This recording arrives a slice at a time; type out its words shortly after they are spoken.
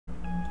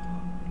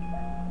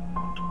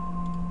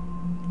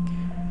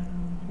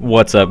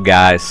What's up,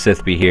 guys?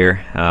 Sithby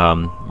here.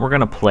 We're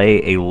gonna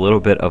play a little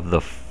bit of the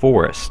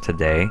forest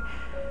today.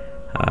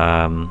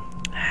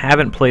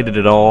 Haven't played it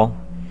at all.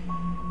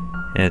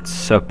 It's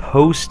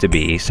supposed to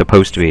be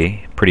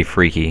pretty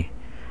freaky.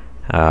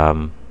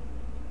 So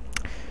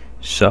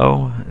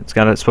it's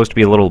supposed to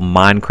be a little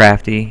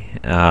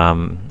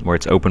Minecrafty, where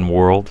it's open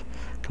world.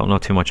 Don't know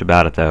too much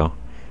about it though.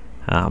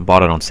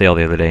 Bought it on sale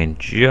the other day and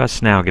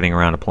just now getting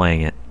around to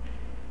playing it.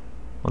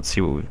 Let's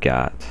see what we've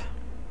got.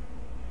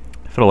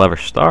 If it'll ever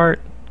start.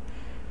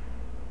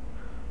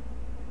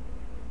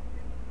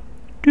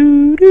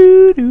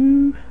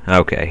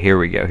 Okay, here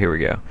we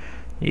go.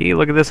 Yeah,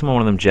 look at this. I'm on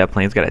one of them jet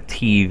planes. Got a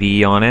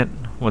TV on it.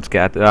 What's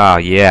got? Oh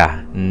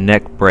yeah,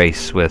 neck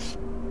brace with.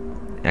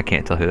 I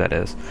can't tell who that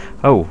is.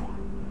 Oh,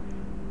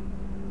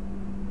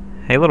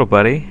 hey little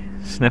buddy,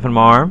 sniffing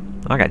my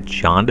arm. Oh, I got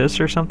jaundice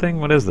or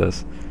something. What is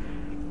this?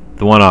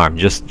 The one arm,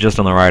 just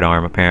on the right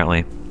arm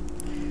apparently.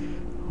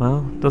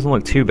 Well, doesn't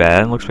look too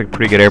bad. Looks like a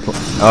pretty good airplane.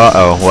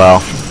 Uh-oh, well.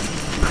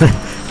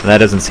 That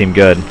doesn't seem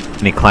good.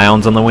 Any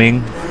clowns on the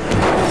wing?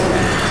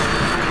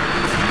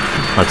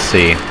 Let's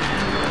see.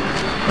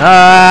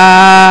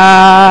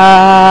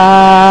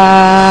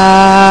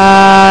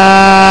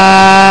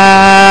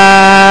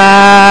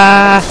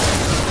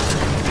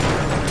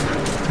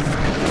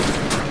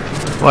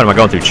 What, am I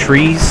going through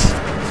trees?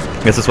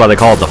 I guess that's why they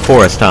call it the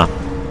forest, huh?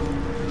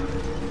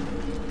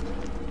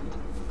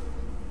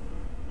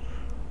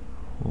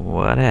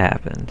 What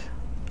happened?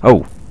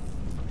 Oh.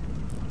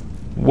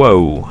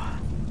 Whoa.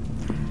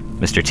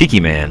 Mr. Tiki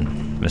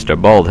Man.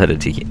 Mr. Bald-Headed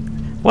Tiki.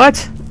 What?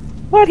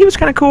 What? He was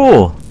kind of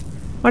cool.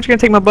 Why'd you gonna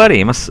take my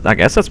buddy? I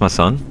guess that's my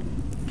son.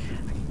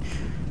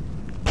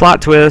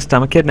 Plot twist.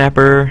 I'm a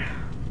kidnapper.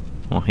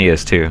 Well, he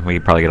is too. We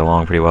could probably get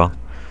along pretty well.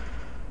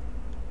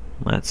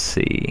 Let's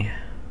see.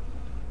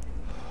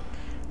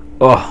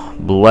 Oh,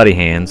 bloody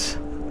hands.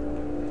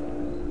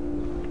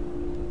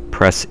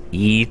 Press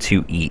E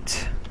to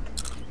eat.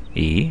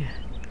 E.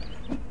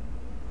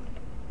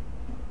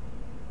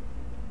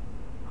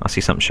 I see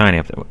something shiny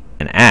up there.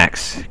 An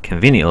axe,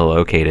 conveniently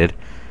located.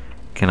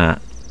 Can I?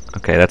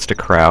 Okay, that's to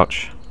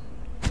crouch.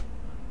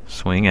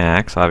 Swing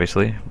axe,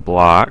 obviously.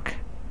 Block.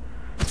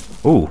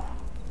 Ooh.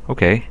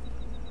 Okay.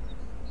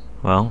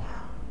 Well,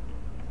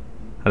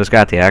 I just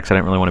got the axe. I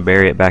didn't really want to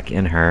bury it back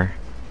in her.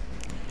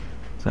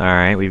 All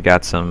right, we've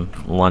got some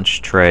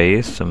lunch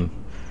trays, some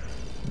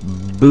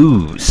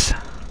booze.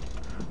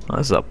 Well,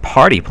 this is a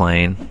party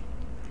plane.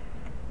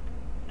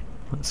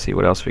 Let's see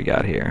what else we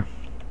got here.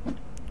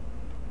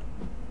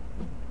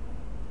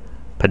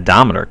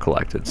 Pedometer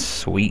collected.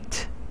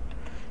 Sweet.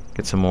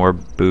 Get some more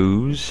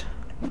booze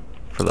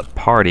for the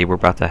party we're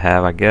about to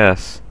have, I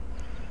guess.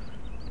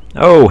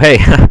 Oh, hey.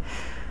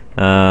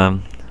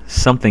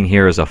 Something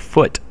here is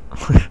afoot.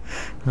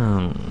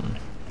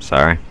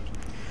 Sorry.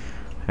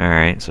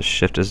 Alright, so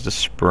shift is to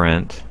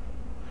sprint.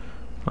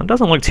 Well, it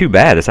doesn't look too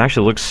bad. This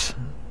actually looks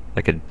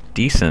like a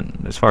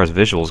decent, as far as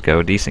visuals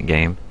go, decent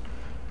game.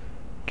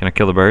 Can I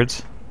kill the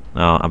birds?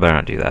 No, I better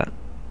not do that.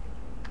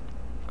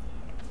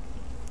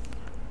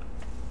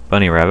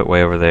 Bunny rabbit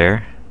way over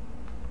there.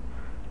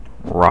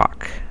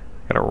 Rock.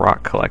 Got a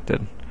rock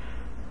collected.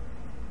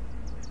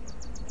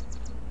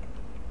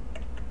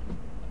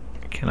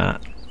 Can I?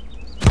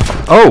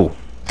 Oh!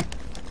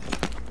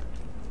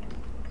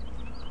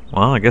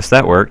 Well, I guess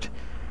that worked.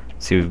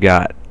 See, we've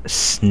got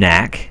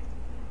snack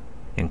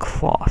and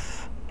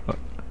cloth. I'm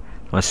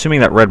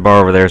assuming that red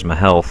bar over there is my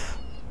health.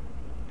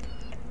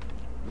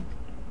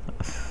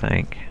 I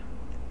think.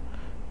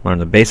 Learn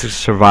the basics of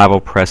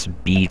survival, press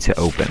B to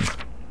open.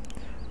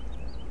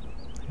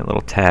 Got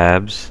little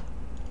tabs.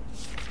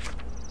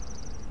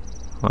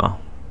 Well,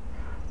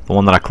 the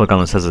one that I click on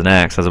that says an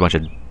X has a bunch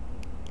of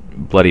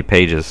bloody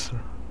pages.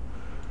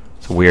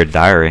 It's a weird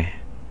diary.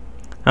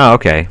 Oh,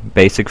 okay.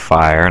 Basic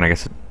fire, and I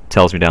guess it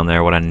tells me down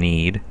there what I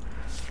need.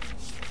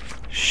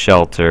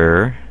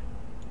 Shelter.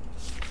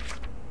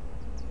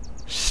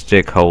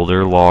 Stick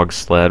holder, log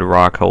sled,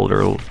 rock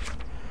holder,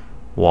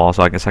 wall,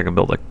 so I guess I can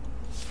build a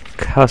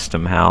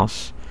custom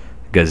house.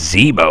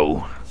 Gazebo.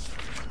 I'm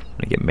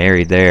gonna get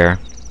married there.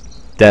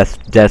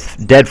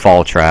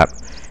 Deadfall trap.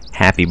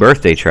 Happy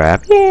birthday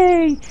trap.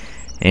 Yay!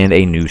 And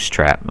a noose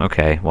trap.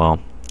 Okay, well,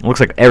 it looks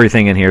like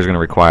everything in here is gonna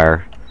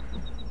require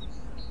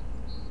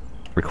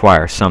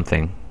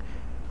something.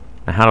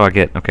 Now how do I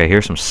get? Okay,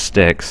 here's some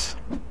sticks.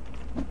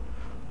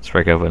 Let's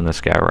break open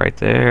this guy right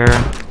there.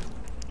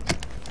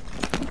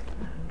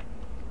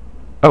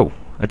 Oh,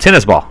 a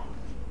tennis ball.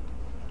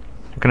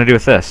 What can I do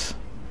with this?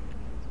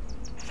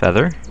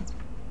 Feather.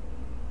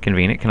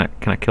 Convenient. Can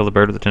I kill the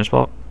bird with the tennis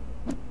ball?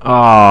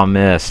 Oh,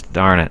 missed.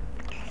 Darn it.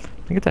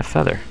 Let me get that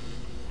feather.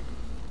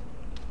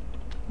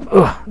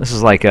 Ugh, this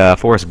is like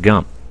Forrest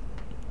Gump.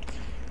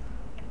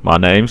 My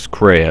name's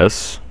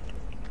Chris.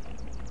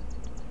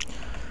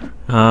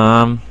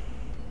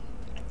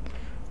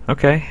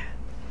 Okay.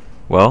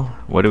 Well,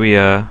 what do we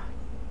can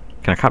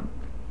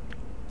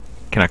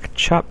I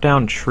chop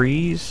down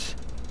trees?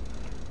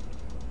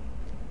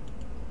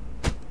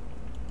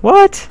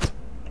 What?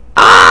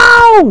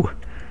 Ow!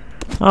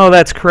 Oh,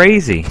 that's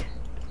crazy.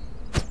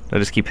 Do I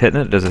just keep hitting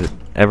it? Does it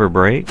ever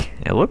break?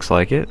 It looks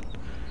like it.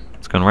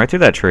 It's going right through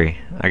that tree.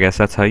 I guess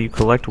that's how you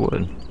collect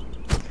wood.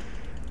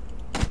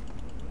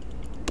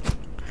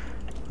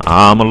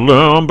 I'm a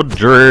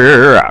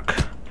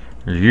lumberjack.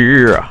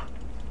 Yeah.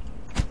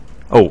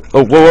 Oh,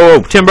 oh, whoa, whoa,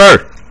 whoa,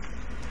 timber!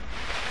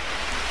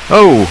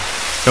 Oh,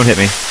 don't hit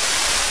me.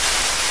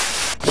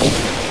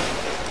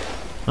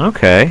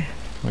 Okay,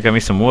 I got me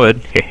some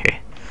wood.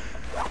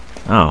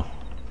 Oh.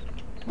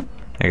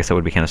 I guess that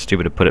would be kind of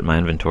stupid to put it in my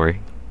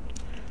inventory.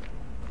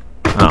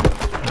 Oh,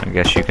 I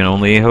guess you can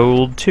only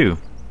hold 2.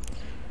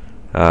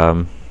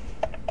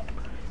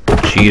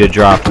 Cheetah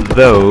dropped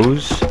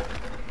those. Do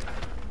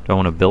I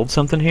want to build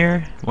something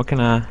here? What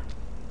can I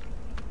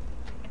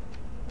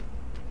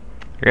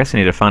guess I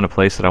need to find a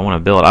place that I want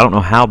to build. I don't know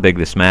how big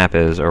this map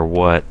is or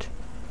what.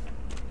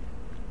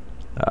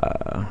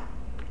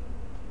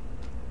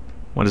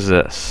 What is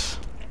this?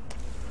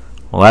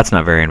 Well, that's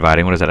not very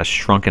inviting. What is that? A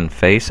shrunken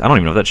face? I don't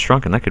even know if that's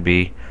shrunken. That could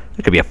be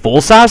a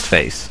full-sized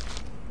face.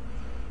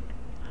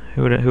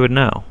 Who would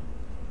know? All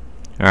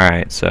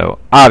right. So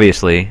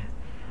obviously,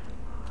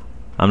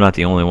 I'm not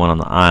the only one on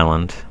the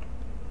island.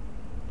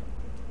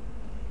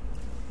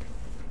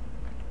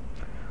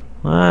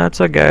 Let's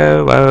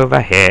go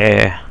over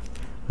here.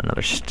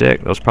 Another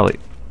stick. Those probably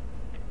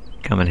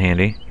come in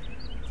handy.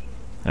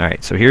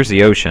 Alright, so here's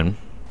the ocean.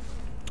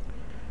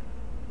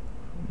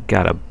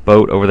 Got a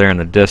boat over there in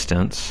the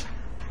distance.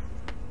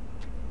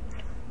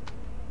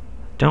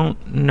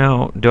 Don't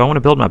know. Do I want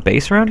to build my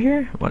base around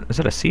here? What is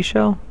that, a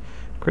seashell?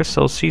 Chris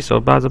sells seashell,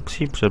 buys a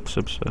sheep.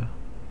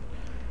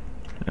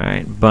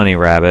 Alright, bunny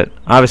rabbit.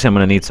 Obviously I'm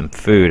gonna need some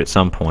food at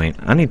some point.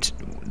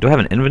 Do I have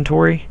an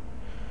inventory?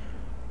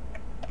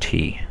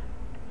 T.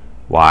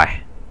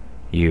 Y.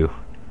 U.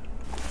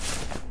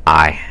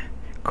 I.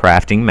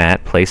 Crafting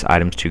mat. Place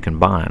items to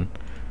combine.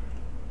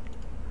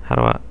 How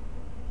do I...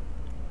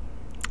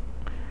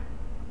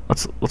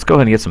 Let's go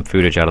ahead and get some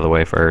footage out of the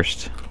way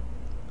first.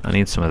 I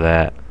need some of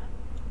that.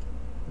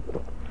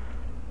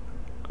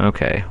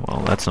 Okay,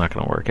 well that's not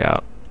gonna work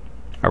out.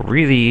 I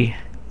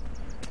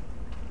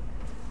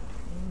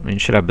mean,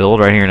 should I build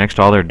right here next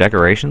to all their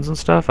decorations and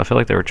stuff? I feel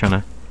like they were trying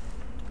to...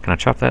 Can I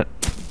chop that?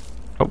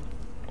 Oh,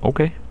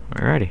 okay.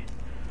 Alrighty.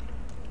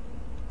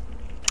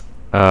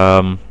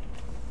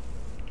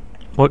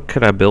 What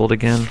could I build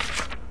again?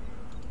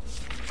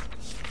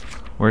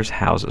 Where's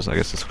houses? I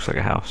guess this looks like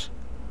a house.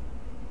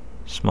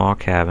 Small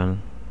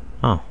cabin.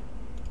 Oh.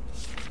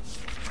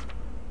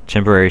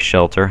 Temporary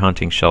shelter,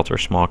 hunting shelter,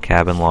 small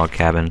cabin, log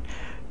cabin,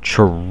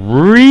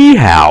 tree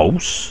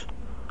house.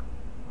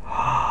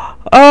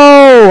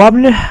 Oh,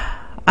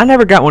 I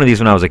never got one of these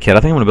when I was a kid.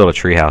 I think I'm gonna build a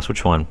tree house.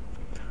 Which one?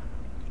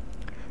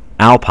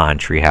 Alpine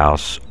tree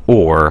house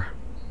or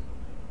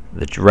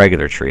the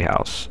regular tree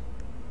house?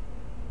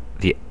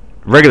 The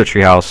regular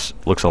tree house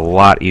looks a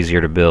lot easier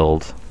to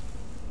build.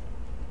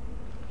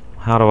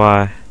 How do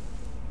I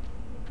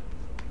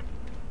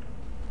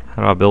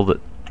build it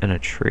in a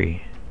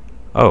tree?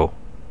 Oh.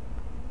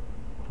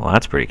 Well,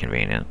 that's pretty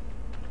convenient.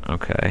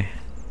 Okay.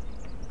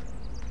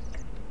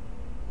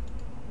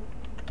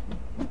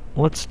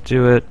 Let's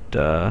do it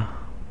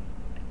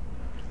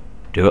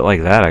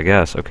like that, I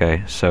guess.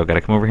 Okay, so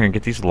gotta come over here and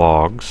get these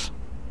logs.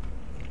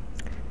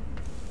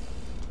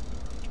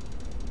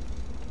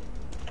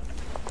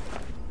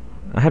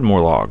 I had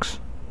more logs.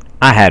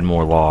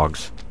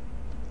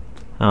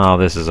 Oh,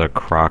 this is a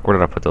crock. Where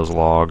did I put those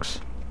logs?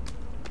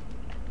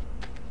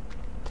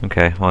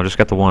 Okay, well I just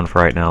got the one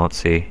for right now. Let's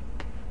see.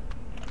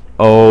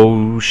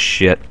 Oh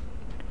shit.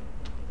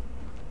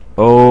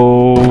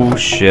 Oh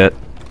shit.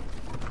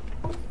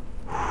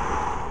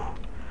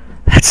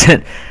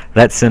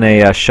 That sent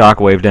a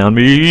shockwave down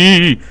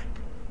me.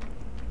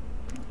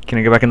 Can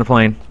I get back in the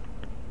plane?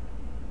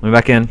 Let me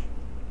back in.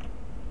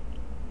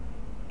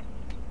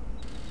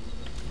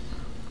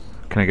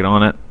 Can I get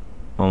on it?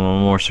 A little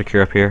more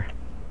secure up here.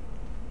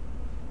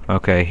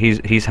 Okay, he's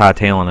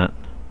hightailing it.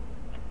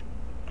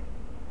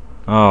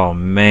 Oh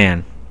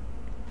man.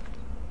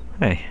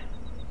 Hey.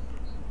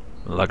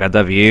 Look at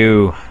the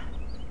view.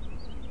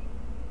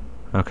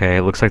 Okay,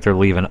 it looks like they're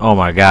leaving. Oh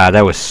my god,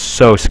 that was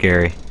so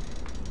scary.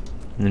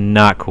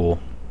 Not cool.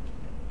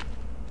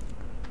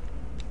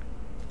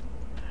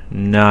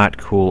 Not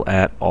cool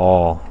at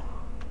all.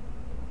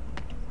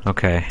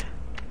 Okay.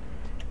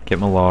 Get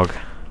my log.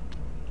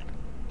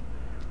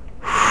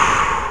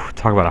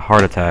 Talk about a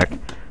heart attack.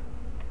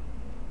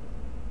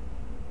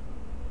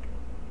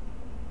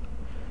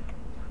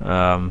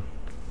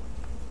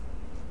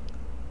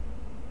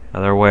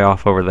 They're way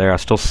off over there. I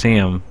still see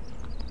them.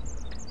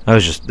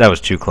 That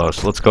was too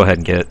close. Let's go ahead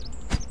and get it.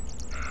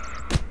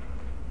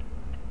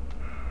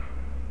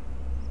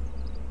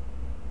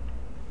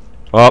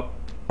 Oh,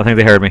 I think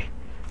they heard me.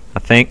 I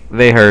think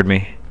they heard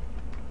me.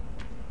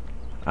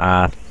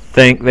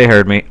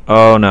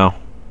 Oh no.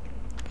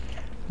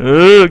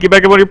 Ugh, get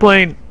back up on your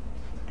plane.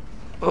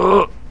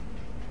 Ugh.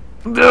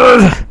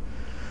 Ugh.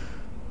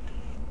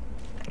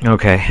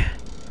 Okay.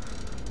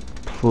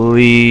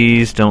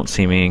 Please don't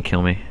see me and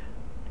kill me.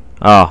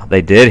 Oh,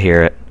 they did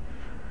hear it.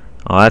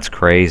 Oh, that's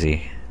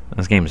crazy.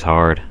 This game's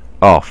hard.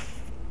 Oh.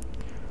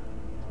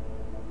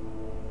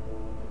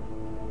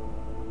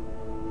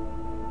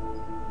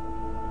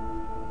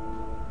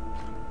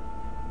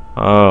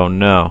 Oh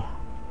no.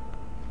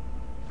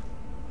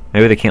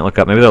 Maybe they can't look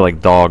up. Maybe they're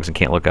like dogs and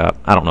can't look up.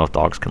 I don't know if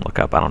dogs can look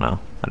up. I don't know.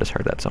 I just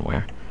heard that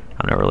somewhere.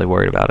 I'm not really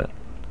worried about it.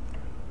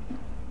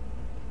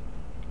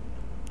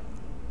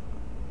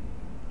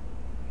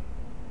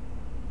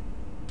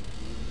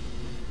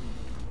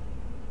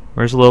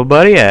 Where's little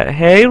buddy at?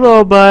 Hey,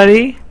 little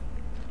buddy.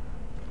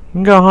 You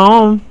can go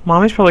home.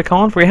 Mommy's probably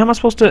calling for you. How am I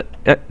supposed to...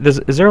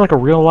 is there like a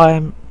real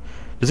life...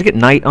 Does it get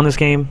night on this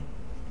game?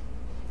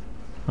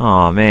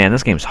 Oh man,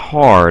 this game's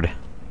hard.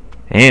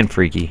 And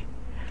freaky.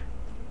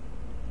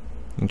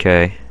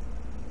 Okay.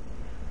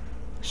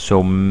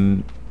 So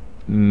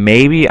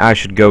maybe I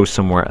should go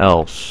somewhere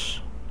else.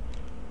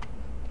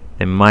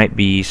 They might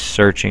be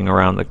searching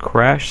around the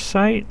crash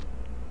site.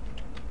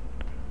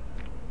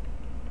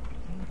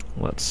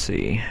 Let's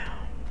see.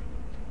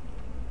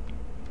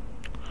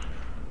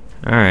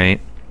 Alright,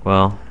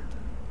 well,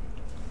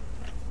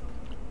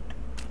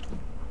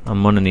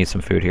 I'm gonna need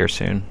some food here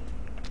soon.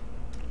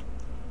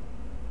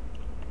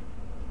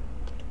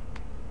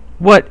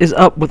 What is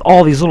up with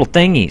all these little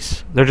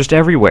thingies? They're just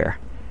everywhere.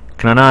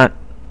 Can I not?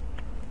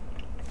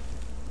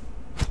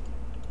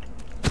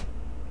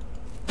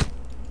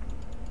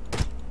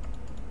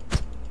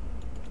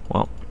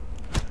 Well,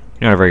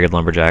 you're not a very good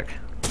lumberjack.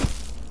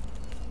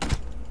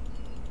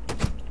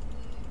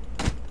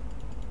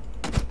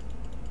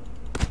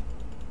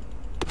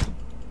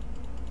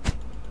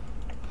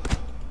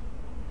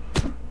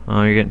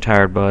 Oh, you're getting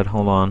tired, bud.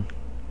 Hold on.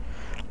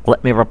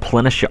 Let me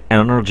replenish your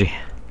energy.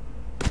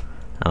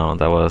 I don't know what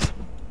that was.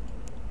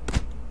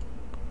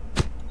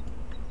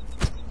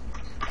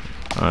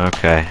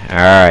 Okay,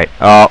 alright.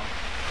 Oh,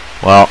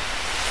 well,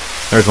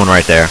 there's one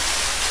right there.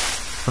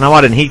 Well, now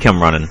why didn't he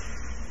come running?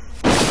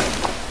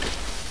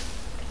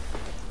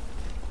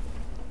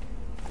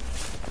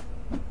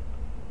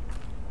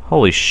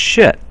 Holy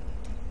shit.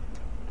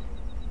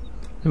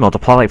 They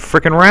multiply like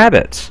frickin'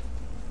 rabbits.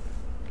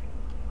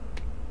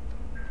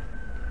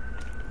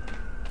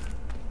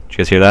 Did you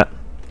guys hear that?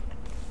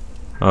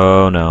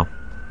 Oh no.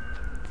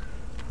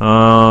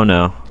 Oh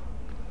no.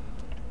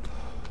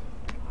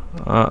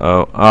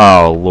 Uh-oh.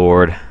 Oh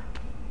Lord.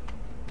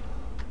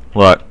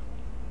 Look.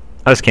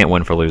 I just can't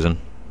win for losing.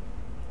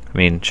 I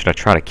mean, should I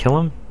try to kill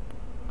him?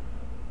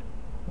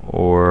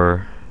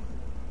 Or...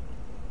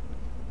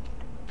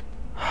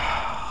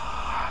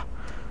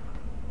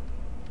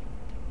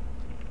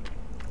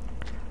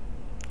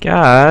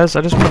 Guys,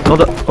 I just want to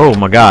build up... Oh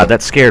my god,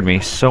 that scared me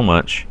so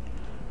much.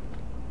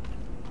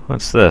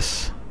 What's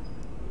this?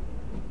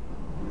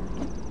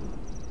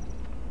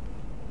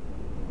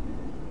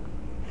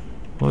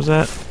 What was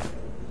that?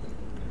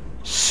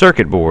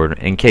 Circuit board,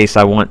 in case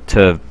I want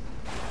to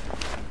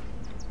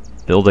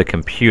build a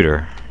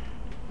computer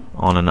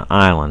on an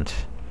island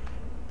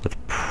with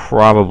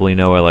probably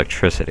no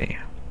electricity.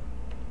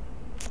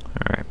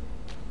 Alright.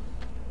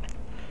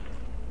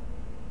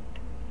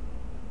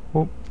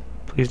 Oh,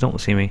 please don't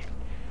see me.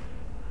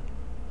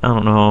 I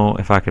don't know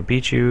if I could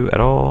beat you at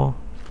all.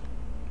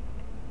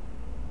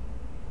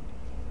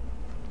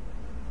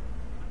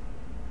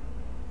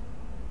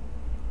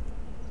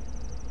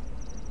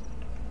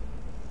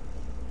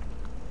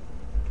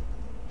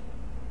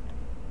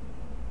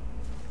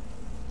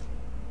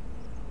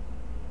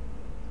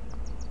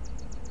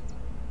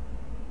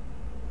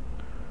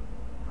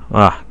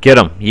 Ah, get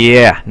him.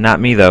 Yeah, not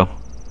me though.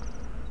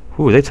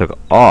 Ooh, they took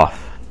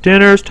off.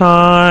 Dinner's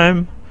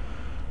time.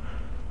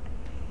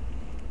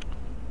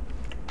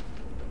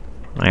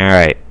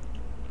 Alright.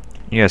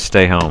 You guys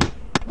stay home.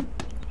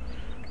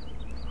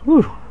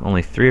 Whew,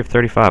 only 3 of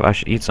 35. I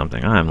should eat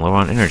something. I am low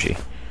on energy.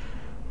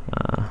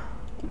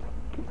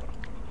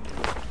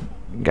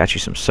 Got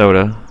you some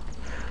soda.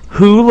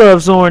 Who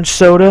loves orange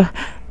soda?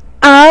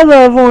 I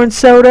love orange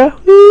soda.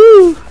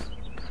 Woo!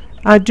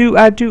 I do,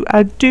 I do,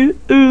 I do.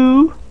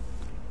 Ooh.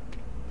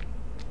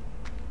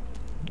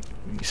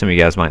 Some of you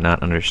guys might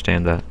not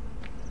understand that.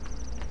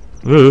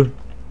 Ooh.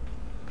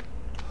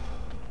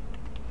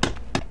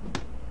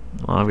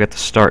 Well, I've got the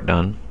start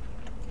done.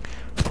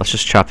 Let's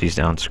just chop these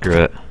down.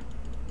 Screw it.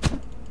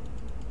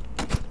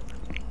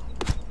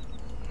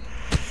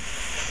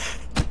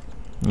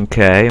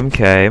 Okay,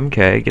 okay,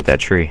 okay. Get that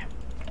tree.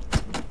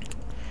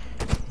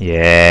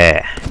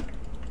 Yeah.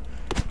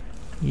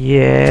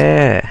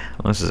 Yeah.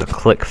 Well, this is a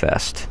click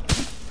fest.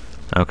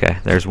 Okay,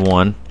 there's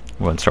one.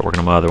 I'm going to start working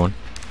on my other one.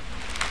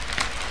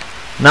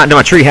 Not into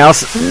my tree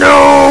house.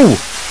 No!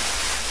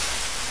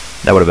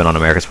 That would have been on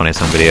America's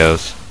Funniest Home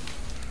Videos.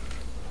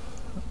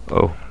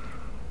 Oh.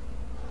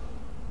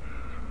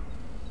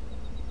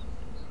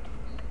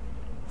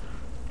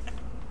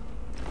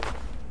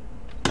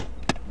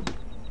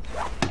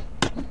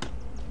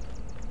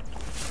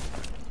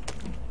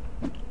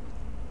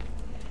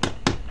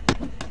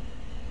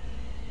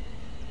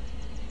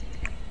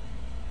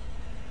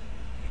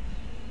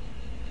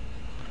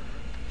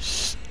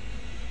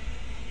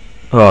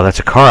 Oh, that's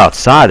a car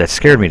outside. That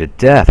scared me to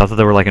death. I thought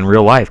they were like in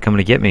real life coming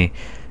to get me.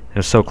 It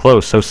was so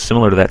close, so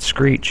similar to that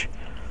screech.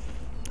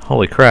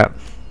 Holy crap.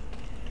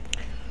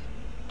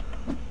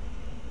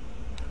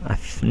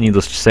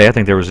 Needless to say, I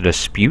think there was a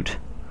dispute.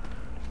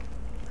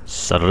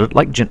 Settled it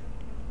like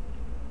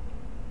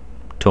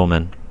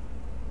gentlemen.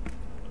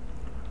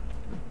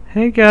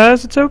 Hey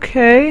guys, it's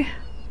okay.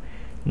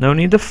 No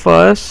need to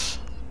fuss.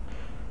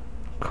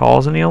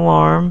 Cause any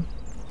alarm.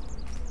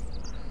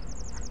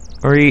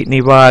 Or eat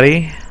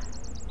anybody.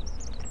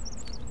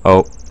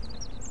 Oh.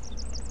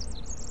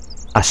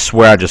 I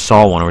swear I just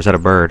saw one, or was that a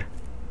bird?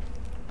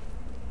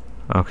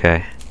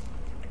 Okay.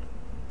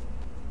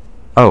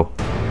 Oh.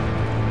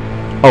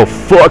 Oh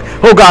fuck!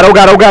 Oh god! Oh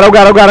god! Oh god! Oh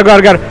god! Oh god! Oh god!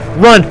 Oh god!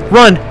 Run!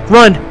 Run!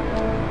 Run!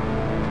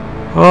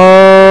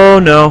 Oh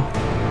no!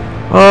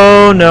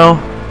 Oh no!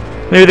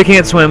 Maybe they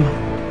can't swim.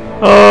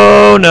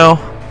 Oh no!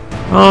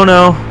 Oh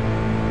no!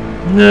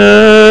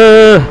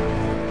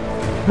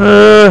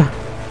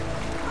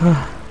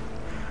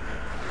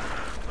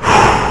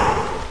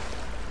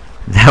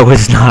 That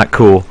was not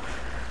cool.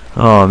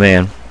 Oh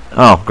man.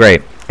 Oh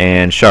great.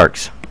 And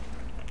sharks.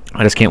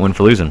 I just can't win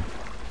for losing.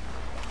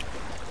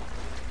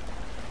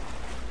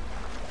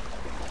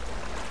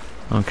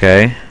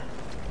 Okay.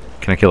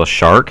 Can I kill a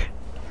shark?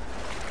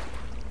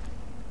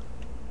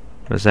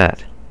 What is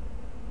that?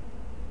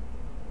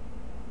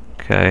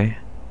 Okay.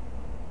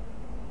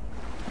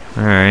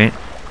 Alright.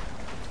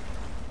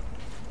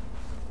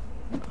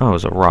 Oh, it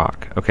was a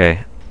rock.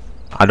 Okay.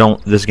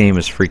 This game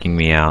is freaking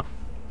me out.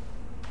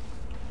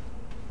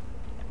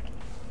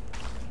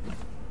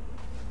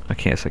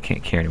 Okay, so I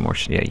can't carry any more.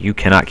 Yeah, you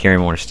cannot carry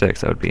more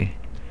sticks. That would be...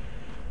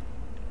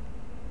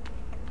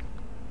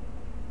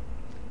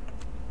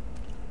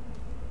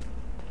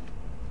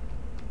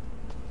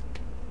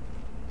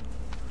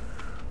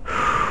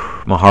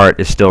 My heart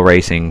is still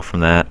racing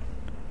from that.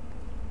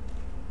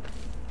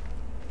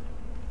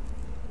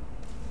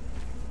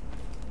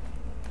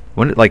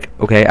 When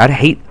okay, I'd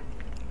hate...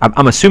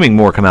 I'm assuming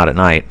more come out at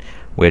night,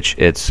 which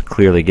it's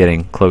clearly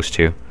getting close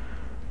to.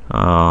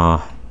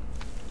 Come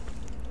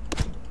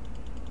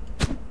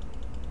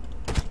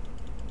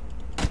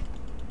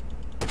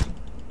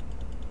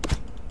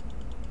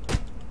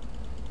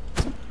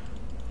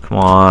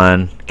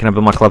on. Can I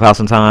build my clubhouse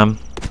in time?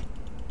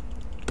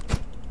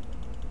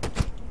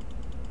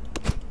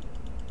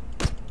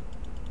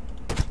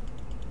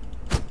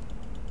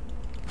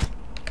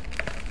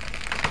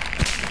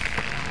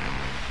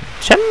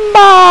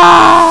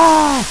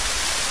 Chimba!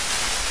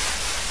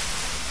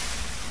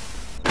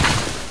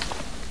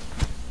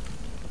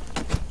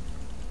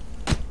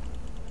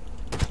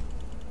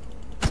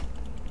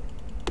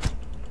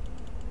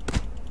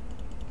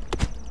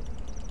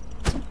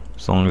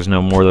 As long as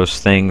no more of those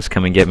things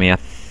come and get me, I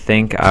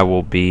think I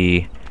will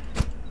be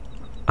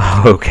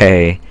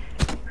okay.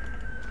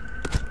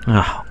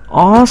 Oh,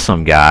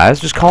 awesome, guys.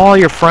 Just call all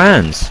your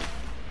friends.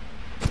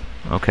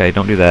 Okay,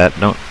 don't do that.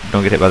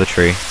 Don't get hit by the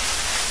tree.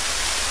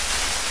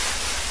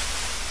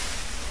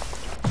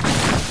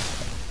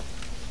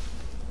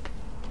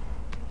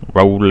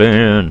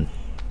 Rolling.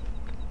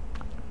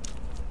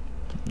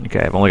 Okay,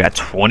 I've only got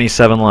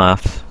 27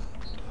 left.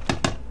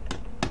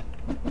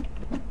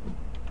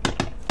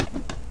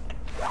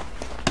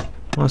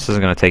 Well, this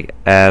isn't going to take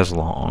as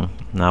long.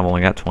 Now I've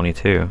only got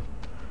 22.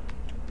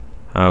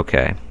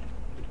 Okay.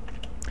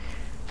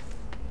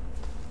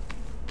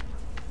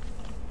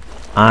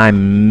 I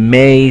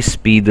may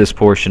speed this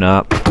portion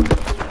up.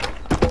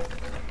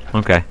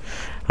 Okay.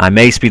 I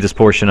may speed this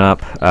portion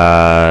up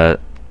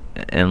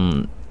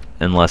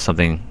unless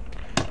something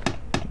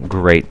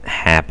great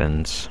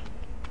happens.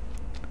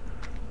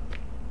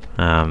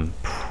 I'm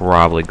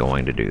probably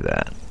going to do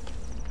that.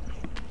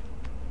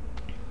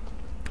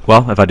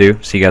 Well, if I do,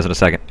 see you guys in a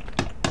second.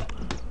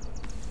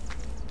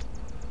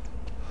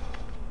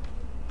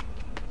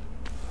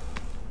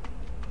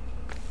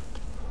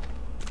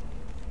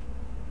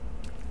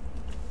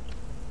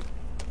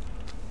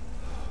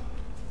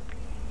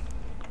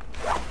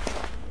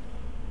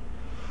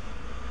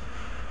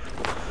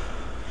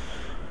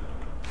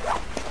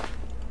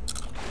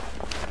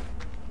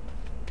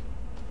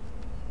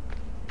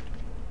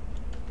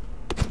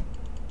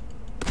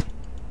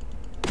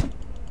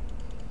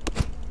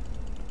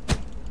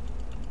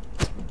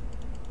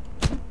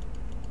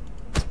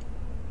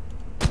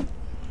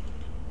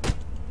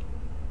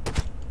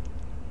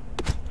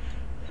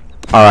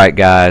 Alright,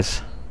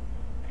 guys.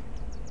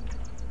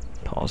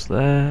 Pause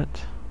that.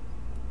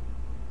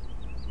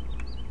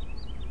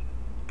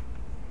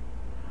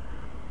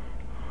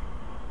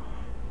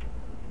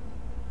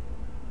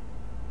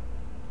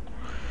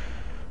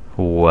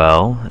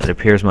 Well, it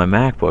appears my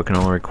MacBook can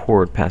only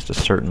record past a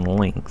certain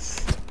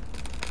length.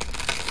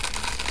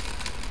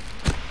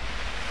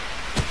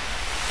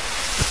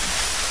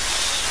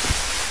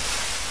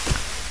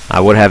 I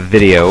would have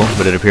video,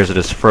 but it appears it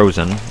is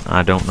frozen.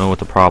 I don't know what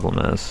the problem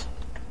is.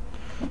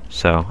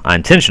 So, I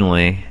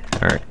intended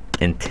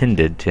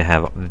to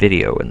have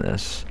video in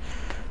this,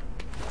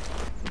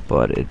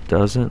 but it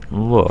doesn't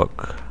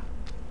look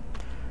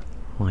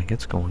like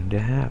it's going to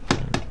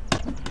happen.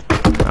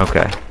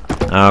 Okay.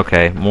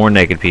 Okay, more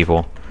naked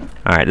people.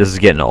 Alright, this is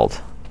getting old.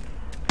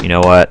 You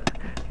know what?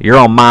 You're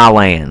on my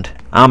land.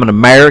 I'm an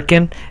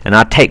American, and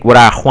I take what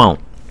I want.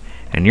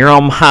 And you're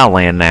on my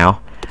land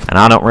now, and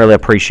I don't really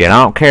appreciate it.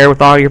 I don't care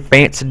with all your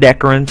fancy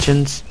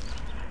decorations.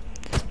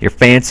 Your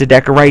fancy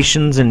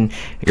decorations and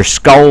your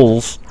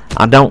skulls.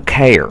 I don't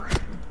care.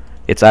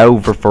 It's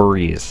over for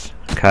yous.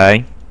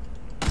 Okay?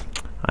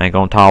 I ain't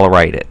gonna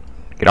tolerate it.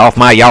 Get off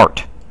my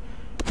yard.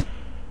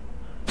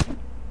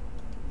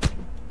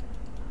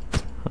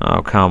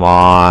 Oh, come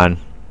on.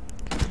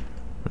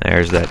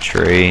 There's that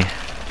tree.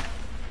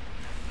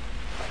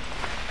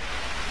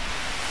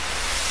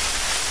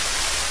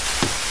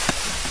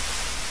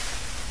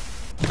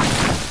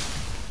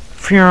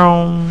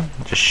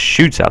 Just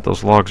shoots out.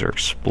 Those logs are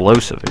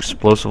explosive.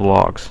 Explosive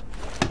logs.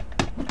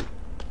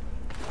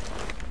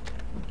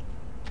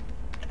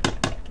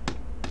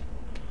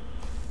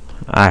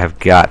 I have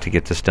got to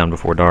get this done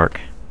before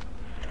dark.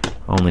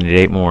 Only need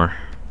 8 more.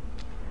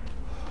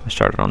 I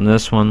started on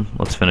this one.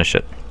 Let's finish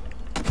it.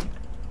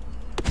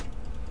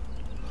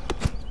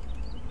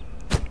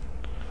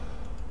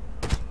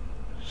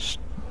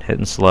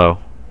 Hitting slow.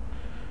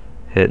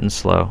 Hitting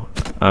slow.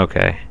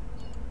 Okay.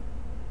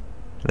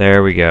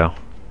 There we go.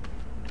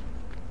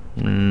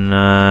 I'm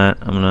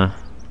gonna...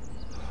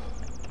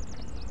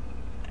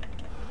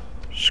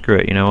 Screw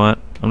it, you know what?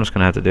 I'm just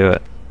gonna have to do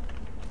it.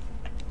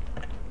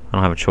 I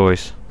don't have a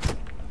choice.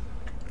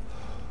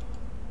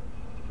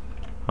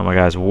 Oh my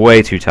guy's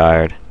way too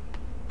tired.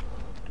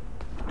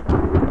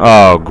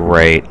 Oh,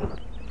 great.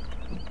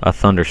 A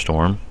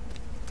thunderstorm.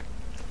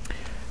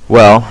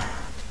 Well,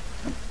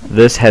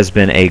 this has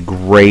been a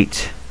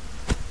great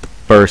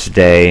first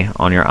day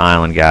on your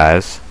island,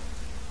 guys.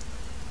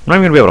 I'm not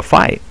even going to be able to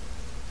fight.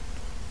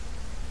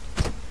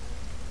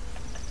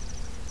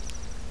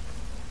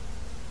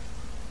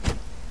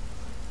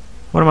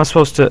 What am I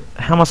supposed to...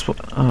 How am I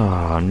supposed...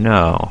 Oh,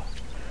 no.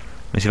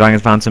 Let me see if I can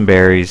find some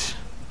berries.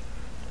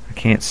 I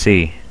can't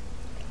see.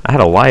 I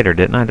had a lighter,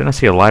 didn't I? Didn't I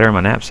see a lighter in my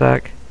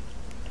knapsack?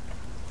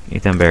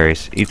 Eat them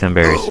berries. Eat them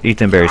berries. Eat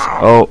them berries.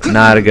 Oh,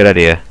 not a good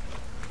idea.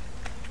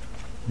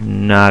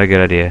 Not a good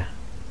idea.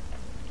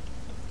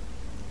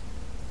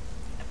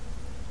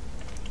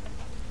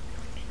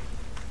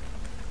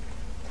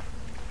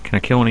 Can I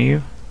kill one of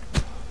you?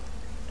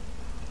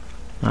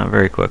 Not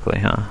very quickly,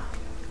 huh?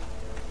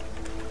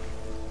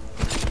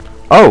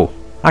 Oh!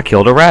 I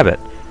killed a rabbit.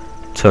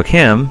 Took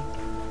him.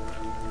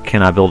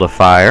 Can I build a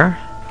fire?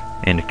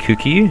 And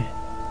cook you?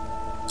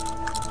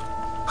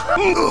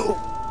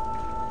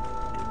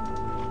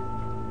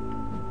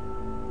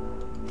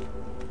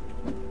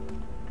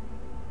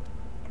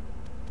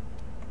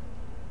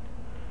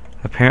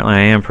 Apparently I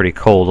am pretty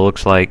cold. It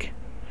looks like...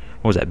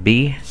 What was that,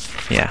 B?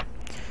 Yeah.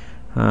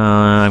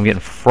 I'm getting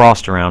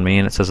frost around me,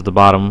 and it says at the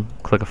bottom,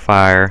 click a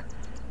fire.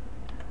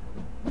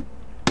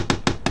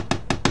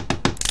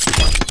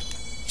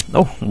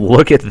 Oh,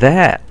 look at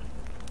that.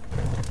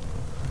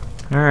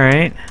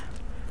 Alright.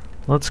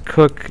 Let's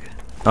cook...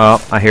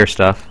 Oh, I hear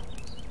stuff.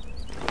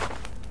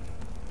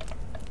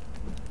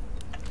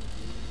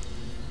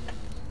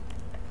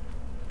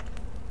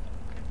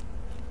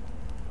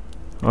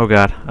 Oh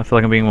god, I feel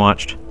like I'm being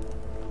watched.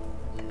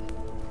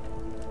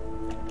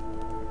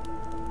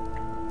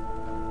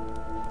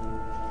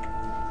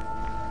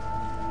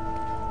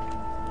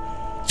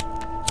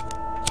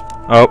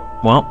 Oh,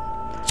 well,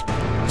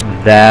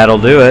 that'll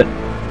do it.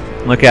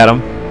 Look at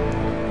them.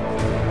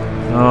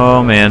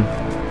 Oh, man.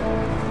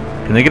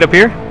 Can they get up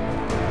here?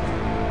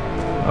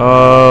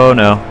 Oh,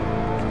 no.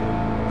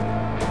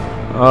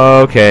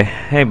 Okay.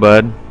 Hey,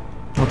 bud.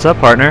 What's up,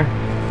 partner?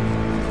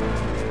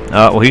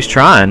 Well, he's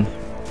trying.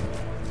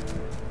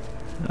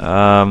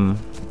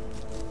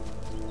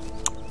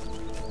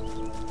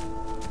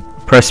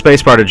 Press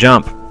spacebar to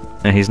jump.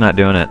 And he's not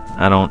doing it.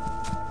 I don't...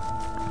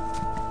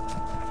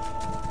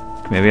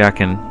 Maybe I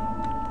can...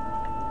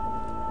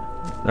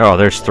 Oh,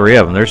 there's 3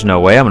 of them. There's no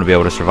way I'm going to be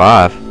able to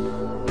survive.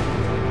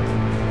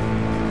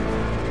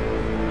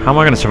 How am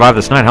I going to survive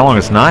this night? How long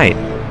is night?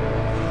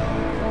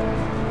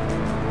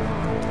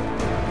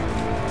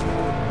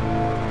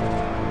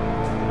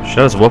 Should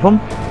I just whoop them?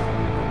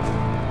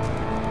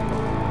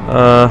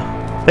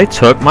 They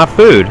took my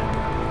food.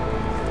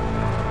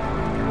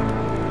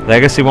 I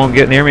guess he won't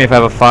get near me if I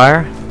have a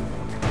fire.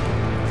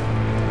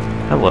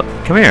 Hello.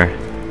 Come here.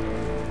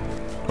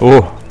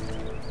 Ooh.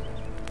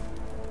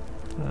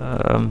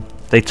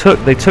 They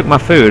took my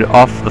food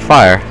off the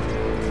fire.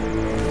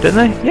 Didn't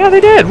they? Yeah,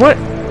 they did. What?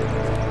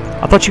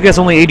 I thought you guys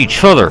only ate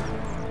each other.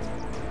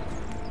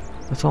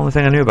 That's the only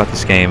thing I knew about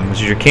this game.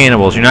 Is you're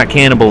cannibals. You're not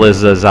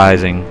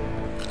cannibalizing.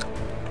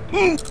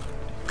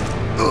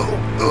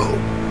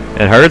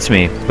 It hurts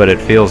me, but it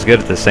feels good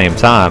at the same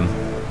time.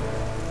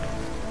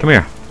 Come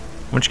here.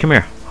 Why don't you come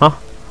here? Huh?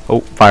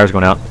 Oh, fire's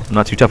going out. I'm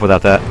not too tough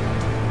without that.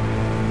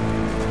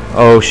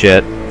 Oh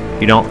shit.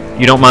 You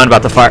don't mind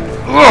about the fire.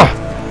 Ugh!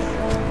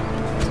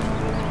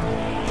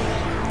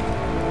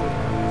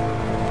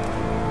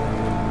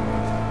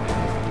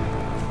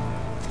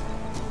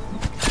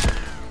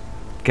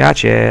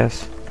 Gotcha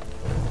ass.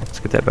 Let's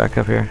get that back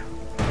up here.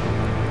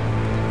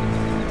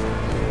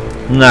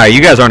 Nah,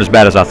 you guys aren't as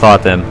bad as I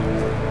thought then.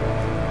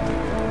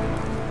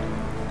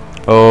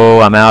 Oh,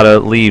 I'm out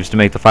of leaves to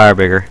make the fire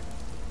bigger.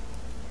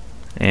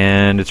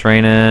 And it's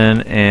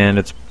raining, and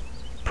it's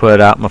put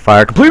out my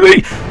fire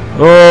completely!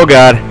 Oh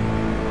god.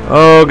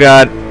 Oh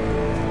god.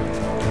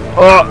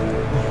 Oh!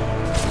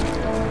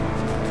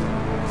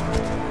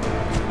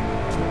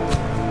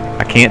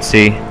 I can't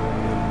see.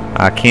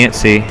 I can't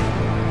see.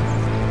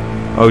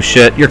 Oh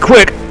shit, you're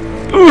quick!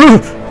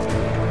 Ugh.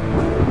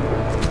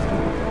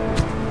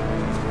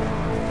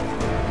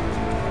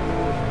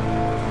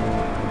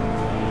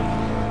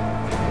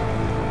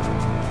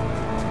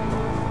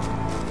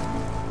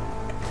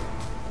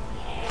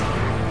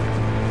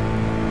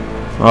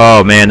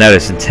 Oh man, that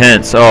is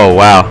intense. Oh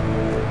wow.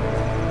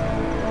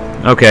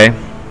 Okay.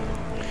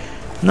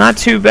 Not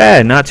too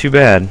bad, not too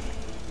bad.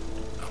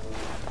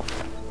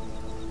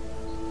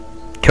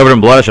 Covered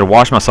in blood, I should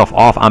wash myself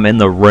off. I'm in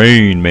the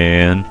rain,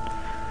 man.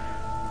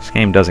 This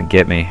game doesn't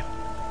get me.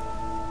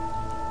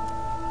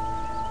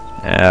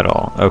 At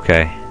all.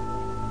 Okay.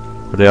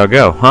 Where'd they all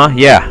go? Huh?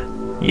 Yeah.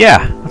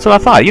 Yeah, that's what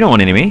I thought. You don't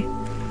want any of me.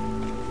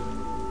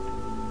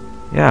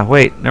 Yeah,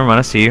 wait. Never mind,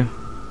 I see you.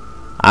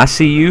 I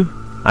see you.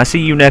 I see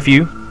you,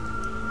 nephew.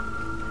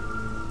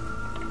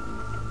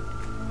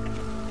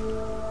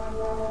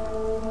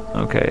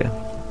 Okay.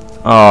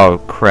 Oh,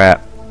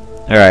 crap.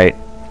 Alright.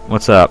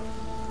 What's up?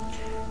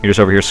 You're just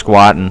over here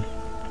squatting.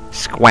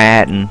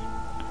 Squatting.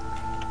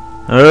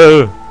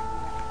 Oh!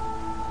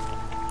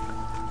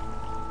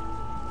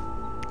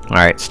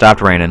 Alright,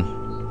 stopped raining.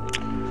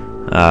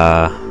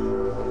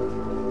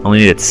 Only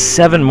needed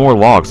 7 more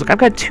logs. Look, I've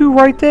got 2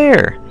 right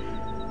there.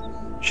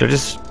 Should I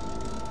just...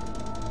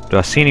 Do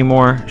I see any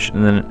more?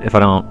 And then if I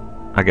don't,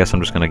 I guess I'm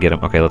just going to get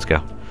them. Okay, let's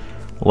go.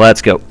 Let's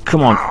go.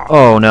 Come on.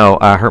 Oh, no.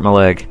 I hurt my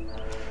leg.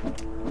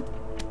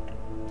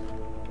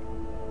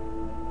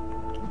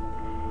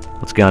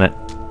 Let's gun it.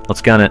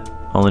 Let's gun it.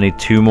 Only need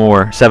 2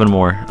 more. 7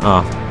 more.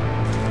 Oh.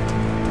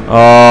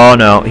 Oh,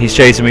 no. He's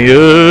chasing me.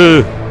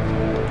 Ugh.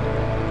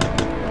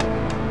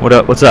 What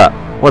up? What's up?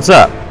 What's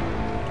up?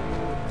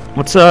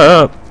 What's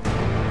up?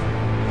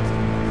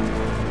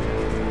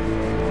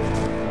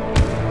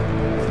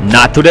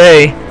 Not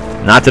today.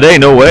 Not today,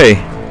 no way.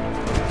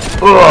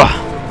 Ugh.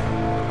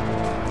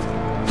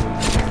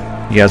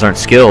 You guys aren't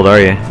skilled, are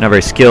you? Not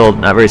very skilled.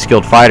 Not very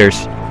skilled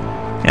fighters.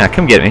 Yeah,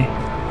 come get me.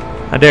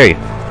 How dare you?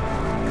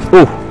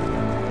 Ooh.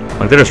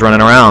 Like they're just running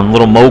around.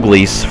 Little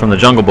Mowglis from the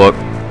Jungle Book.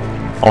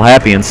 All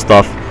happy and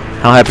stuff.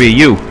 How happy are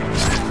you?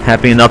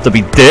 Happy enough to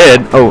be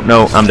dead? Oh,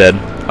 no, I'm dead.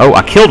 Oh,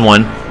 I killed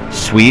one.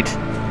 Sweet.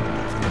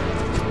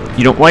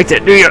 You don't like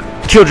that, do you?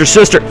 Killed your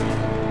sister.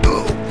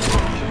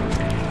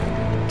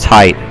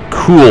 Tight.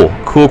 Cool.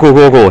 Cool, cool,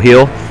 cool, cool.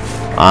 Heal.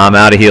 I'm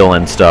out of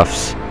healing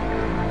stuffs.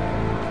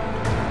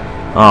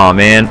 Oh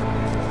man.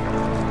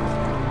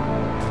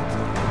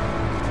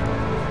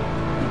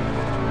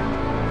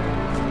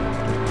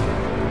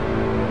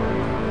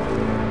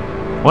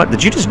 What?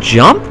 Did you just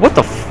jump? What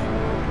the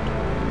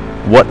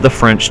f... What the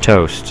French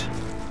toast?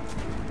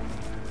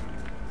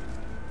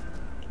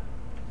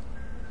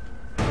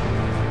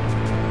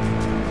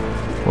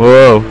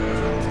 Whoa.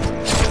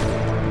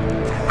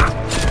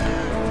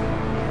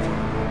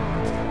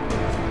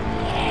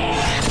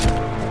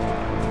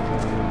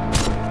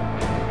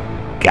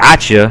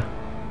 Gotcha.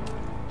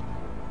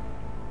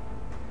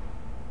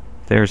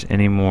 If there's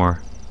any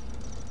more,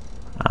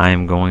 I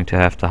am going to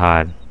have to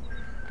hide.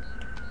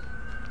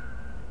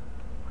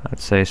 I'd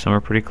say some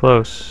are pretty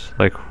close.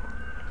 Like,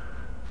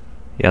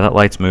 yeah, that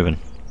light's moving.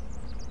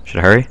 Should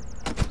I hurry?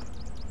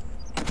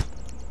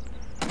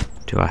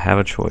 Do I have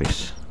a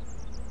choice?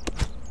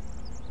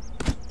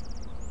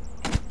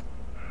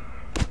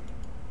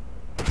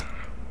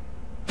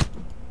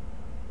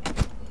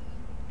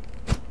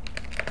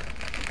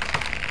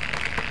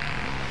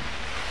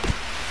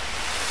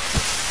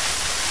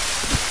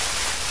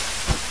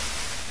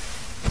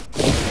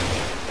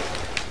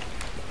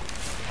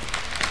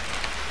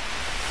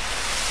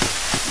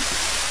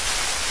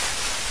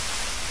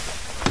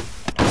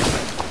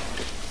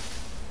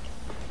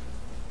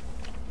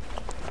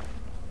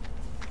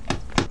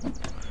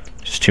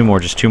 Just 2 more,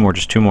 just 2 more,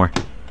 just 2 more.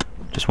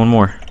 Just 1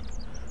 more.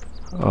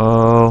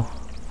 Oh.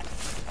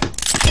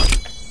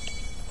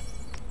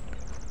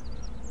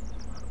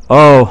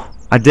 Oh,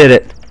 I did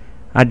it.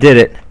 I did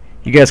it.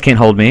 You guys can't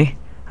hold me.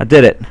 I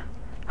did it.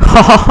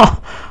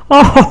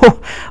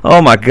 Oh,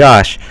 oh my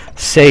gosh.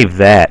 Save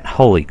that.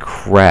 Holy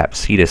crap.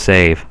 See to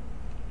save.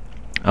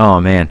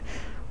 Oh man.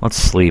 Let's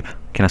sleep.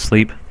 Can I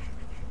sleep?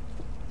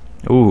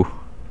 Ooh.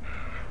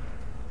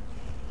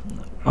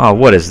 Oh,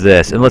 what is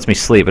this? It lets me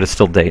sleep, but it's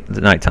still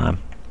nighttime.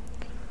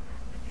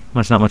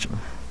 Not much.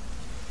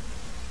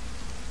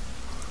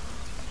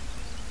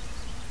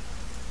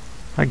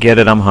 I get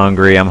it. I'm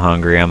hungry. I'm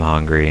hungry. I'm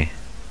hungry.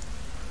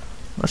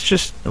 Let's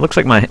just... It looks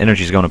like my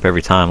energy's going up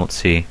every time. Let's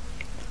see.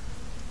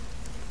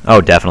 Oh,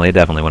 definitely. It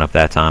definitely went up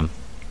that time.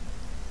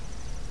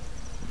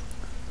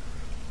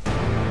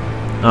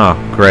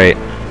 Oh, great.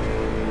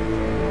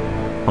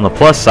 On the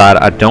plus side,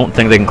 I don't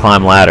think they can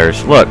climb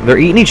ladders. Look, they're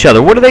eating each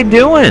other. What are they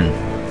doing?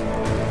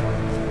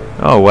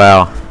 Oh,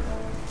 wow.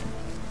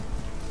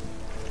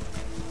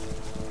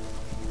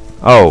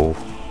 Oh.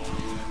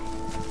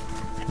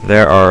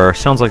 There are,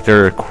 sounds like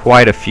there are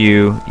quite a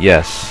few,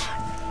 yes.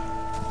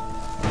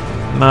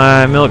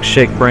 My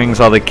milkshake brings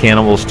all the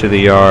cannibals to the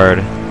yard.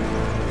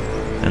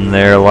 And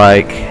they're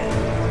like,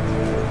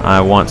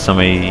 I want some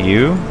of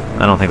you.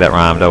 I don't think that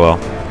rhymed, oh well.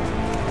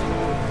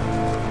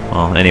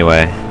 Well,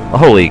 anyway.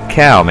 Holy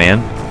cow,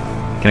 man.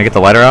 Can I get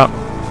the lighter out?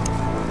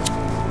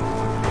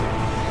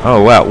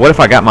 Oh, wow. What if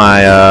I got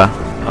my,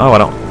 oh, I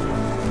don't...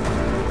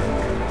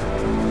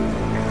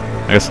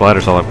 I guess the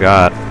lighter's all I've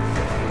got.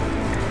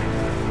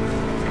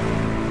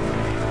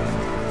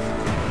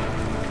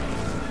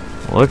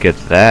 Look at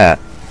that.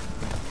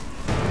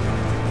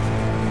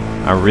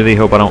 I really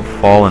hope I don't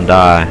fall and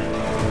die.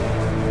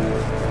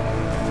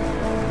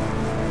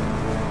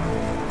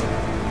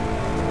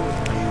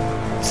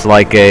 It's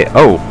like a...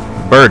 Oh!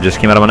 A bird just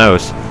came out of my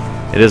nose.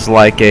 It is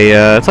like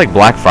a... it's like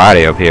Black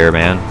Friday up here,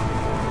 man.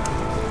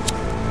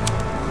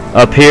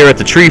 Up here at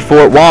the Tree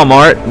Fort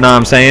Walmart, know what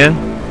I'm saying?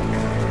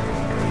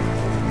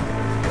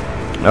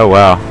 Oh,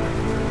 wow.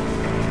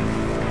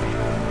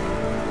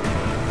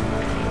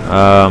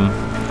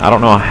 I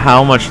don't know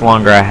how much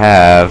longer I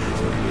have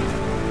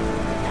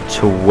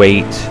to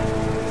wait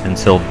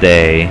until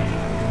day.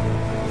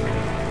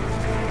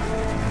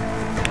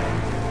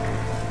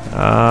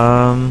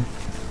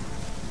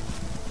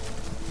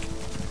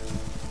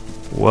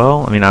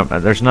 Well, I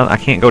mean, there's no, I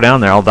can't go down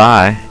there. I'll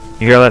die.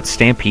 You hear that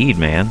stampede,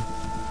 man?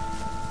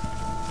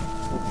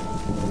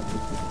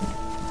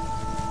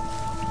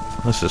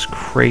 This is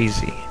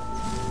crazy.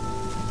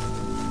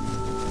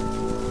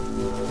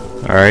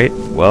 All right.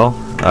 Well,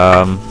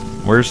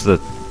 where's the?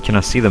 Can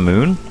I see the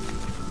moon?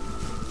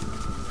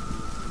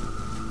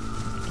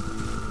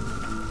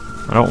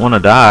 I don't want to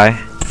die,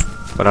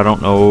 but I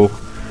don't know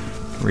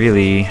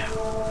really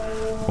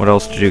what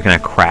else to do. Can I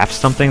craft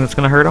something that's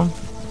gonna hurt him?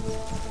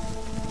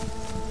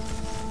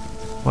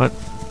 What?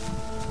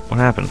 What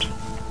happened?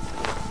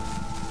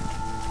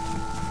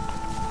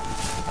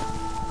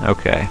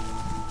 Okay.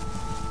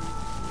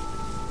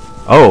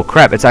 Oh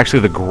crap! It's actually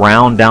the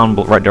ground down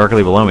right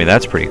directly below me.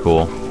 That's pretty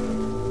cool.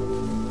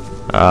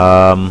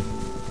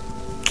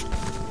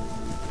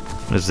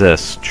 What is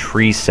this?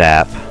 Tree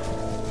sap.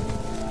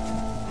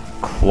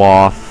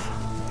 Cloth.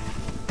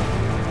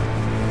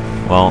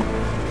 Well,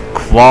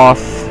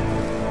 cloth,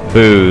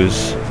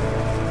 booze.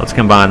 Let's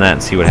combine that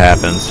and see what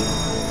happens.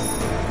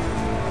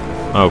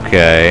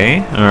 Okay,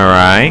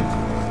 alright.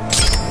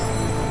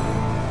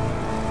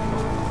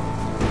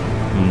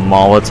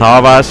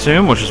 Molotov, I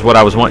assume, which is what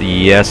I was wanting.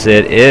 Yes,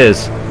 it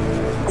is.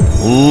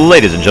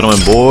 Ladies and gentlemen,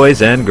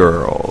 boys and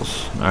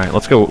girls. Alright,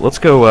 let's go, let's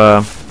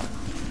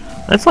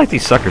light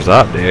these suckers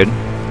up, dude.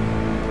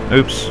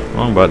 Oops,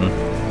 wrong button.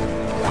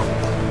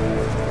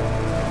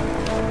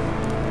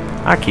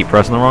 I keep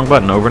pressing the wrong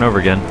button over and over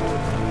again.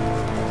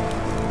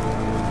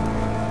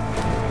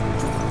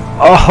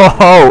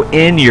 Oh,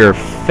 in your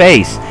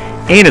face.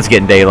 And it's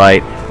getting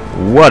daylight.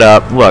 What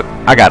up? Look,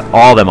 I got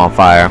all them on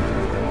fire.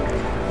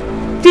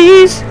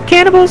 These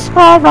cannibals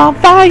are on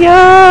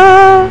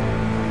fire.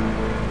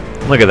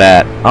 Look at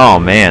that. Oh,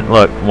 man.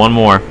 Look, one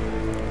more.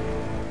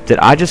 Did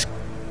I just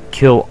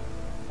kill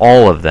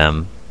all of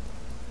them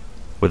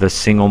with a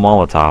single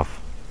Molotov?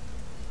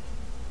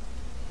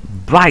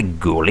 By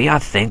golly, I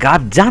think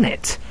I've done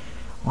it.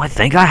 I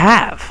think I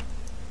have.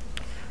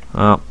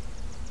 Well,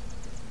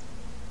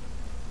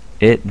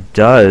 it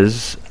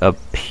does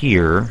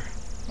appear.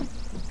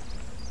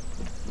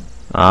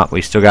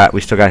 We still got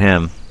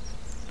him.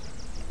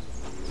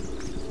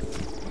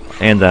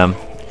 And them.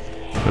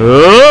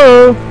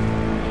 Oh!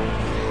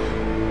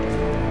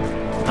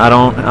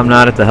 I'm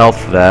not at the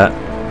health for that.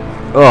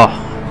 Oh,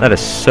 that is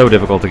so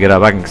difficult to get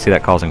up. I can see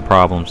that causing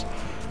problems.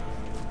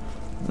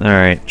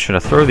 Alright, should I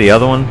throw the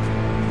other one?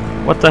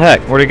 What the heck?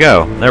 Where'd he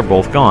go? They're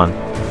both gone.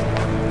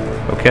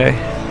 Okay.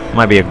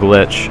 Might be a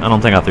glitch. I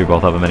don't think I threw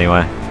both of them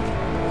anyway.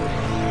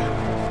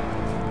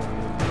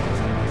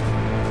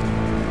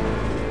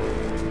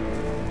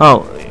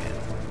 Oh.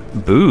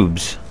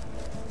 Boobs.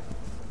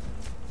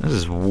 This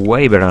is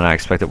way better than I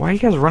expected. Why are you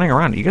guys running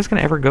around? Are you guys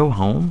gonna ever go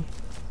home?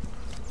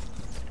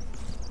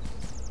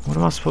 What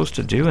am I supposed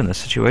to do in this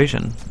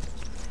situation?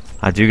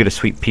 I do get a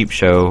sweet peep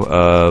show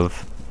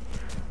of...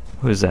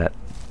 Who is that?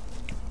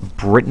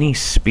 Britney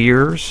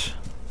Spears?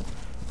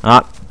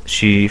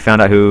 She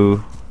found out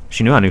who...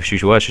 She knew I knew who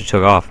she was. She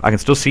took off. I can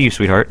still see you,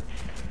 sweetheart.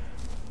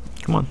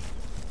 Come on.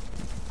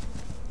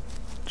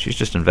 She's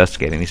just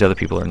investigating. These other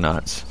people are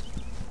nuts.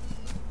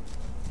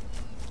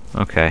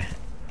 Okay.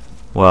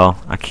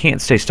 Well, I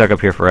can't stay stuck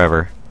up here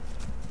forever.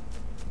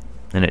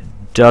 And it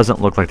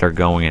doesn't look like they're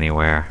going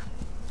anywhere.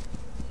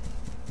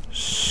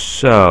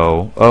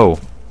 So... Oh.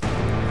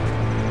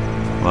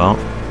 Well...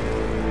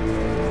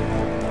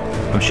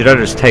 Should I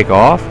just take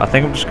off? I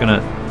think I'm just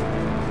gonna...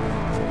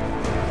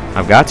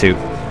 I've got to.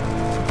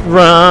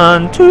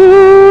 Run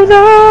to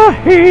the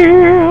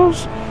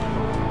hills.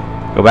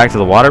 Go back to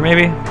the water,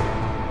 maybe?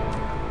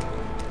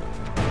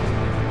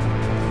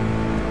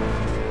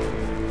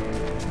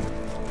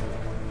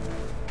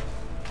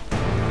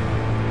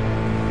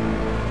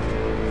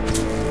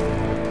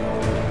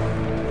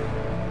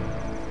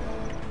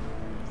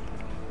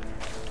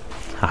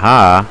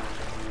 Haha.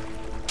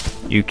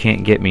 You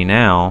can't get me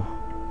now.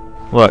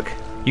 Look,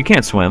 you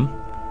can't swim.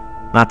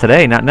 Not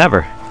today, not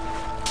never.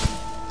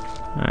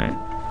 Alright,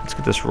 let's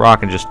get this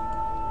rock and just...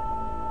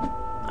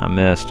 I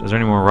missed. Is there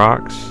any more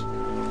rocks?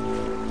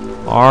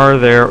 Are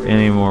there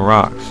any more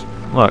rocks?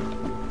 Look,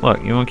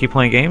 look, you want to keep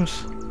playing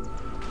games?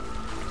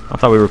 I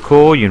thought we were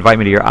cool. You invite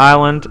me to your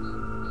island.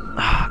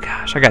 Oh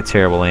gosh, I got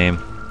terrible aim.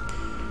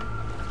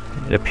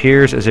 It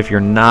appears as if you're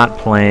not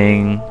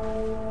playing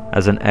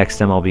as an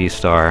ex-MLB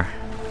star.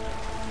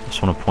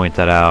 Just want to point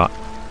that out.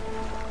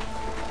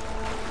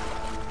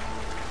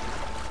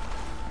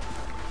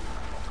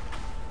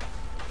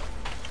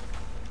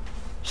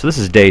 So this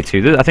is day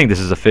 2. I think this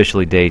is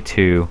officially day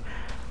 2.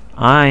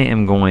 I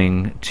am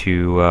going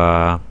to...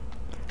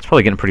 it's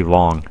probably getting pretty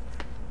long.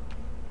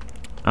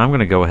 I'm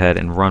going to go ahead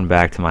and run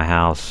back to my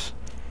house.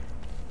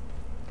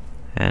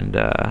 And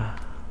I'm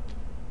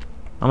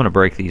going to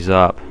break these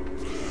up.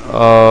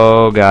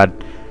 Oh,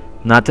 God.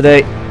 Not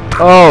today.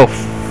 Oh,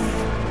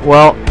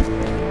 well,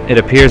 it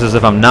appears as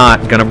if I'm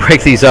not going to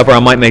break these up, or I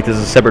might make this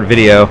a separate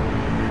video.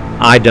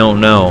 I don't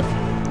know.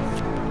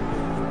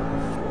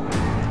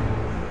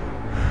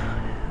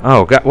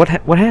 Oh, God,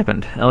 what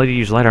happened? LED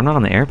use lighter. I'm not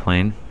on the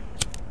airplane.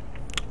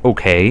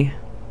 Okay.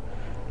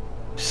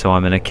 So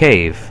I'm in a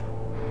cave.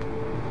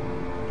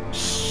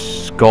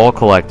 Skull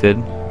collected.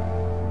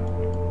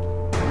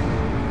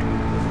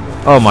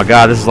 Oh my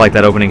God, this is like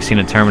that opening scene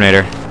of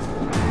Terminator.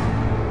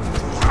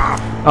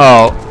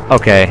 Oh,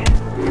 okay.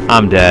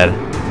 I'm dead.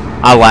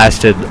 I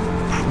lasted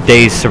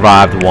days,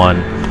 survived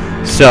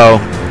 1. So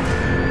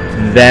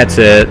that's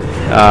it.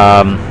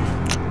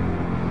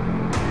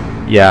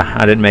 Yeah,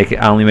 I didn't make it.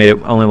 I only made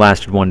it. Only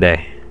lasted 1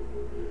 day.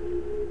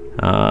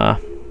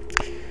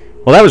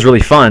 Well, that was really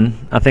fun.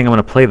 I think I'm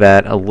going to play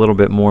that a little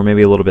bit more,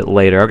 maybe a little bit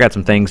later. I've got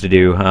some things to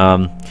do.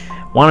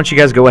 Why don't you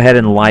guys go ahead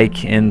and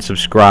like and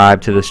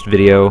subscribe to this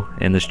video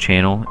and this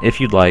channel if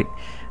you'd like.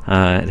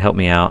 It helped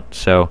me out.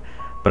 So,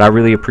 but I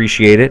really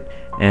appreciate it,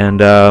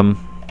 and I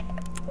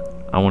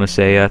want to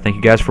say thank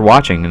you guys for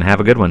watching and have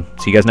a good one.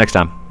 See you guys next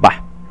time. Bye.